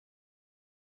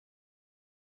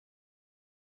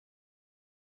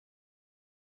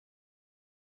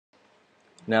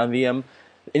Now the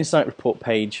Insight Report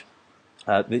page,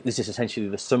 this is essentially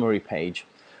the summary page.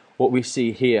 What we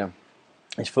see here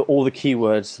is for all the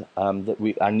keywords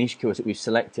our niche keywords that we've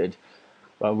selected,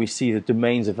 we see the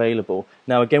domains available.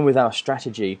 Now again, with our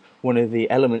strategy, one of the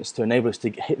elements to enable us to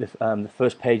hit the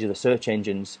first page of the search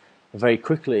engines very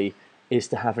quickly is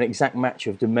to have an exact match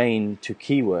of domain to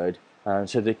keyword,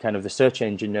 so the search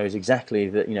engine knows exactly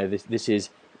that this is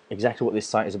exactly what this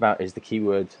site is about, is the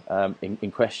keyword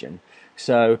in question.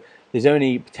 So there's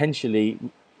only potentially,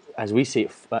 as we see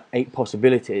it, 8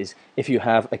 possibilities if you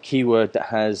have a keyword that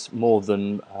has more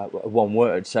than one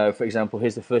word. So for example,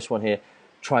 here's the first one here,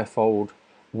 trifold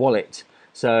wallet.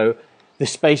 So the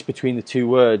space between the two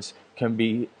words can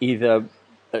be either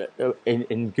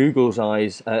in Google's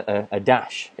eyes a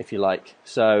dash, if you like.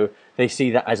 So they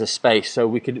see that as a space. So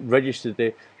we could register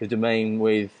the domain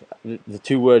with the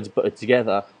two words butted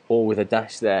together, or with a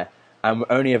dash there. And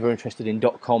we're only ever interested in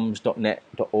 .coms, .net,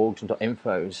 .orgs, and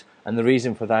 .infos. And the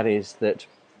reason for that is that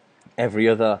every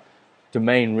other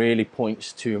domain really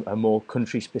points to a more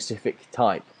country-specific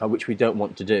type, which we don't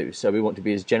want to do. So we want to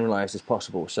be as generalized as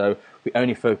possible. So we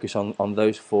only focus on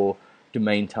those 4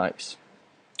 domain types.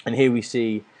 And here we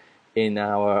see in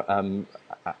our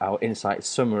Insight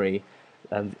summary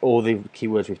all the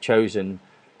keywords we've chosen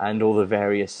and all the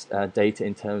various data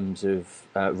in terms of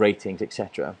ratings,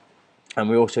 etc. And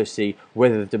we also see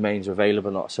whether the domains are available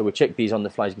or not. So we check these on the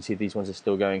fly. As you can see, these ones are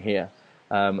still going here.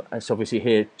 And so obviously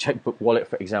here, checkbook wallet,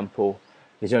 for example,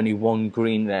 there's only 1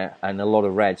 green there and a lot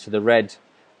of red. So the red,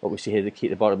 what we see here, the key at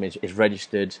the bottom is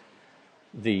registered.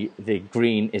 The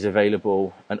green is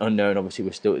available, and unknown, obviously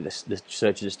we're still, the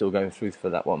searches are still going through for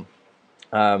that one.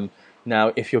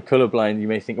 Now if you're colorblind, you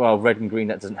may think, well, red and green,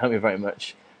 that doesn't help me very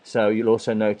much. So you'll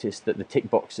also notice that the tick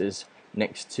boxes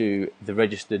next to the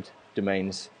registered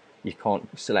domains you can't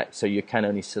select, so you can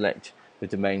only select the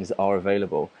domains that are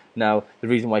available. Now the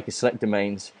reason why you can select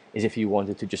domains is if you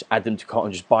wanted to just add them to cart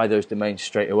and just buy those domains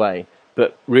straight away.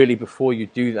 But really, before you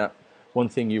do that, one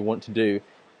thing you want to do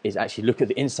is actually look at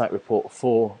the Insight Report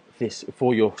for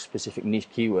your specific niche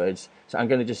keywords. So I'm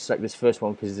going to just select this first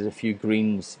one because there's a few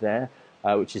greens there,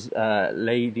 which is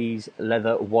ladies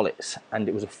leather wallets, and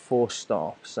it was a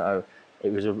 4-star, so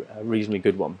it was a reasonably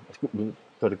good one. We've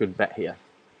got a good bet here.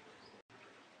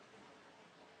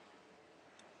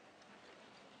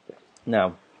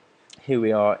 Now here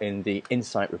we are in the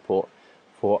Insight Report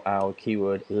for our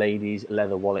keyword ladies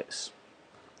leather wallets.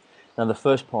 Now the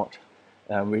first part,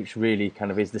 which really kind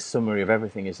of is the summary of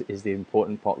everything, is the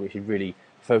important part we should really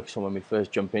focus on when we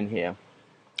first jump in here.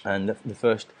 And the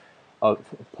first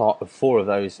part of 4 of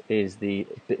those is the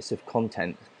bits of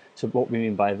content. So what we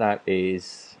mean by that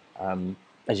is,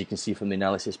 as you can see from the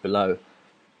analysis below,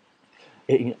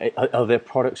 are there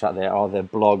products out there? Are there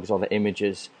blogs? Are there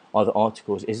images? Are there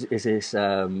articles? Is this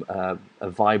a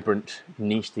vibrant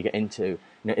niche to get into?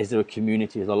 Is there a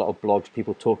community? There's a lot of blogs,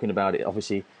 people talking about it.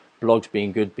 Obviously, blogs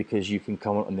being good because you can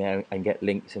comment on there and get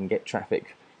links and get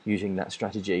traffic using that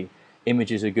strategy.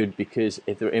 Images are good because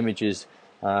if there are images,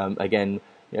 again,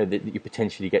 that you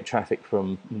potentially get traffic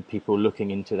from people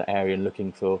looking into the area and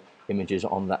looking for images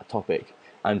on that topic.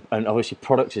 And obviously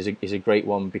products is a great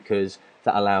one because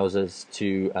that allows us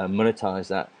to monetize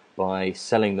that by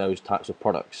selling those types of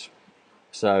products.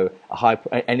 So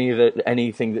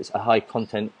anything that's a high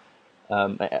content,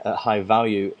 a high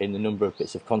value in the number of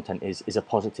bits of content is a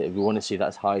positive. We want to see that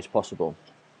as high as possible.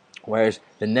 Whereas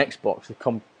the next box,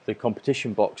 the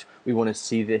competition box, we want to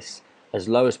see this as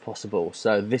low as possible.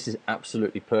 So this is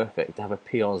absolutely perfect to have a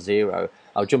PR 0.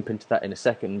 I'll jump into that in a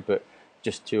second, but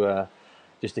just to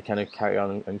kind of carry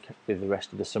on and with the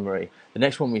rest of the summary. The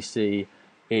next one we see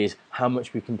is how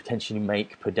much we can potentially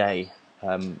make per day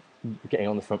getting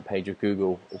on the front page of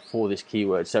Google for this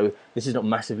keyword. So this is not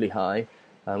massively high,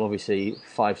 obviously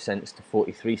 5 cents to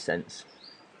 43 cents.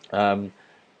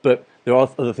 But there are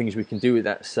other things we can do with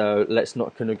that, so let's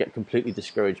not kind of get completely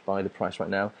discouraged by the price right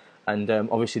now. And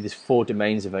obviously there's 4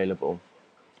 domains available.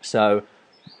 So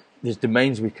there's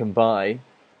domains we can buy.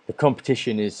 The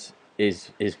competition is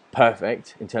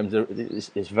perfect in terms of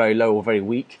it's very low or very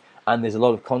weak, and there's a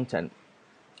lot of content.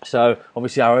 So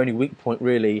obviously our only weak point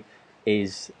really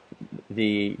is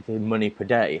the money per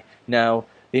day. Now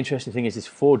the interesting thing is there's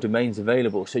 4 domains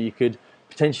available, so you could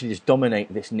potentially just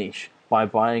dominate this niche by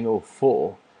buying all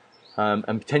 4, and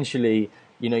potentially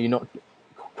you're not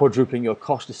quadrupling your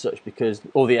cost as such because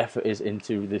all the effort is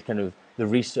into the kind of the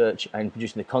research and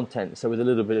producing the content. So with a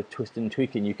little bit of twist and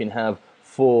tweaking, you can have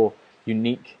 4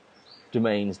 unique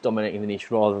domains dominating the niche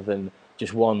rather than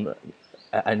just one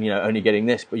and only getting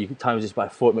this, but you can times this by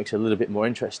 4. It makes it a little bit more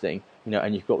interesting,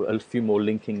 and you've got a few more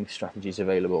linking strategies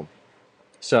available.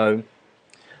 So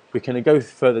we can go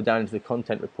further down into the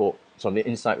content report, so on the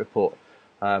insight report.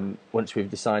 Once we've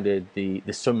decided the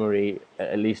summary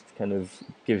at least kind of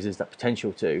gives us that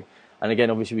potential to, and again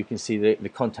obviously we can see the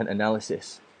content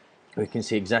analysis. We can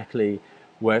see exactly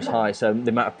where it's high, so the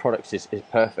amount of products is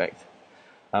perfect.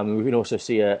 We can also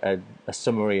see a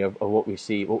summary of what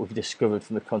we've discovered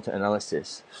from the content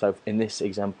analysis. So in this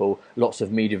example, lots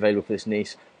of media available for this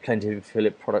niche, plenty of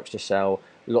affiliate products to sell,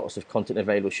 lots of content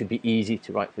available, should be easy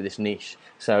to write for this niche.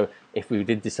 So if we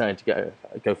did decide to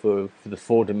go for the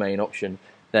 4 domain option,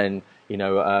 then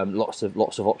lots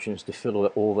of options to fill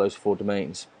all those 4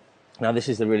 domains. Now this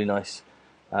is the really nice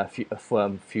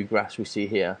few graphs we see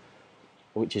here,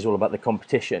 which is all about the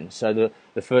competition. So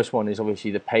the first one is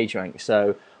obviously the PageRank.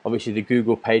 So obviously the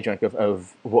Google PageRank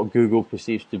of what Google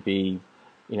perceives to be,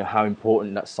 how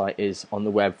important that site is on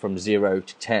the web from 0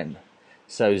 to 10.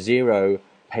 So 0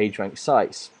 PageRank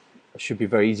sites should be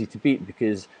very easy to beat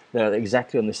because they're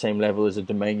exactly on the same level as a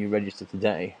domain you register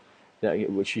today,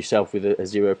 which you sell with a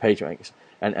 0 PageRanks.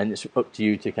 And it's up to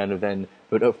you to kind of then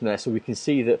build up from there. So we can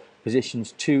see that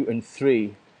positions 2 and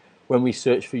 3, when we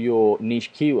search for your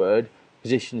niche keyword,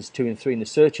 positions 2 and 3 in the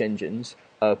search engines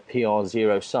are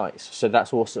PR0 sites. So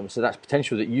that's awesome. So that's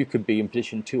potential that you could be in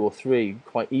position 2 or 3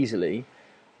 quite easily,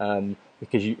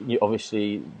 because you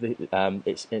obviously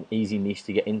it's an easy niche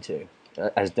to get into,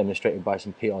 as demonstrated by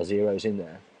some PR0s in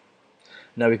there.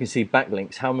 Now we can see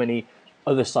backlinks, how many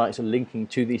other sites are linking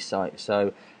to these sites.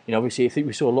 So obviously if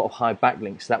we saw a lot of high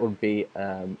backlinks, that would be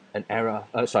an error.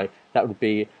 That would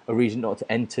be a reason not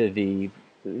to enter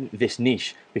this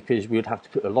niche, because we would have to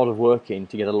put a lot of work in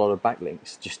to get a lot of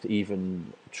backlinks just to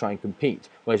even try and compete.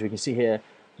 Whereas we can see here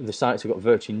the sites have got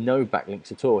virtually no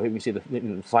backlinks at all. Here we see the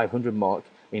 500 mark,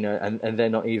 and they're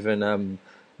not even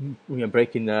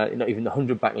breaking not even the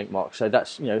 100 backlink mark. So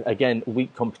that's again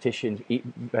weak competition,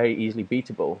 very easily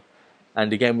beatable.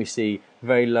 And again we see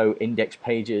very low index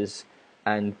pages,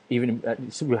 and even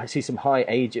we see some high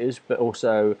ages, but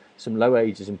also some low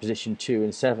ages in position 2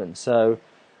 and 7. So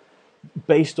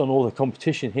based on all the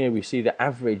competition here, we see the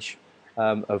average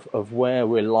of where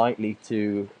we're likely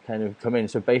to kind of come in.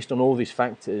 So based on all these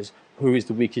factors, who is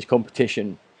the weakest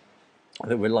competition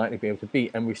that we're likely to be able to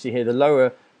beat? And we see here the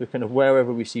lower, the kind of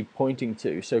wherever we see pointing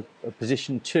to, so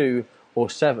position 2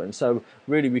 or 7. So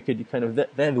really we could kind of,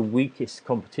 they're the weakest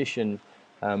competition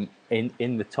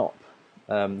in the top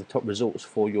results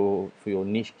for your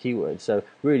niche keyword. So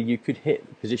really you could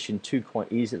hit position 2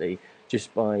 quite easily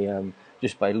just by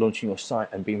launching your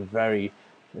site and being very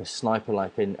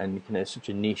Snipr-like and such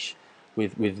a niche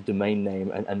with the domain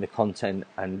name and the content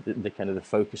and the kind of the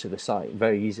focus of the site.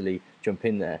 Very easily jump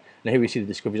in there. Now here we see the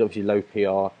discoveries, obviously low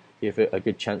PR. You have a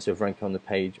good chance of ranking on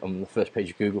the first page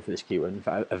of Google for this keyword. In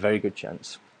fact, a very good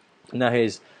chance. Now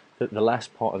here's the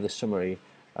last part of the summary,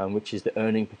 which is the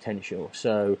earning potential.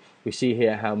 So we see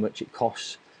here how much it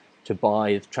costs to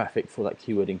buy the traffic for that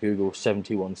keyword in Google,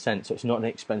 71 cents. So it's not an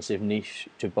expensive niche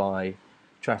to buy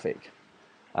traffic.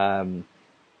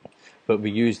 But we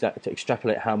use that to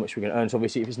extrapolate how much we're going to earn. So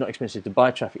obviously if it's not expensive to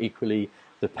buy traffic, equally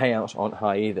the payouts aren't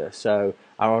high either. So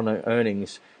our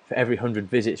earnings, for every 100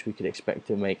 visits we could expect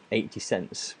to make 80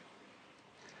 cents.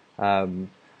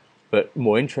 But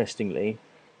more interestingly,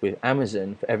 with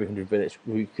Amazon, for every 100 visits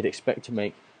we could expect to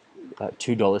make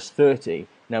 $2.30.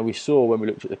 Now we saw when we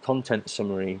looked at the content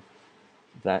summary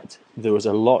that there was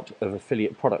a lot of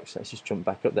affiliate products. Let's just jump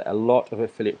back up there. A lot of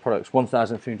affiliate products,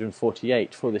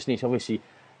 1,348 for this niche. Obviously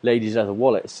ladies' leather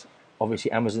wallets. Obviously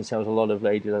Amazon sells a lot of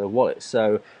ladies' leather wallets.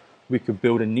 So we could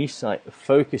build a niche site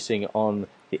focusing on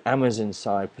the Amazon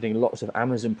side, putting lots of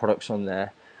Amazon products on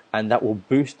there, and that will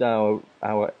boost our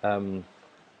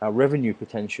revenue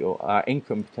potential, our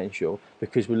income potential,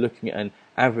 because we're looking at an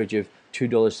average of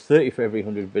 $2.30 for every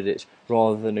 100 visits,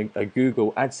 rather than a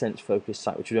Google AdSense focused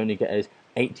site, which would only get us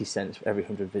 80 cents for every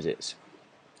 100 visits.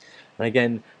 And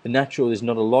again, the natural, there's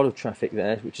not a lot of traffic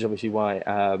there, which is obviously why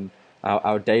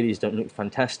our dailies don't look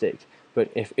fantastic. But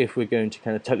if we're going to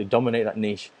kind of totally dominate that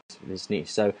niche, this niche,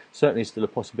 so certainly still a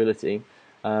possibility.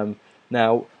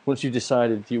 Now, once you've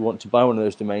decided you want to buy one of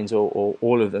those domains, or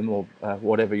all of them, or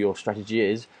whatever your strategy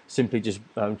is, simply just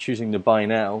choosing the buy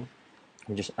now,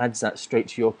 and just adds that straight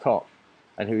to your cart.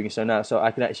 And here we go. So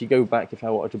I can actually go back if I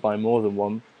wanted to buy more than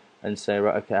one, and say,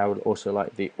 right, okay, I would also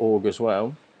like the org as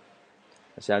well.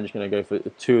 So I'm just going to go for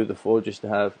 2 of the 4 just to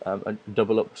have a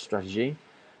double up strategy,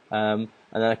 and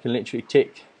then I can literally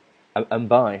tick and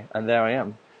buy, and there I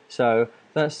am. So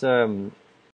that's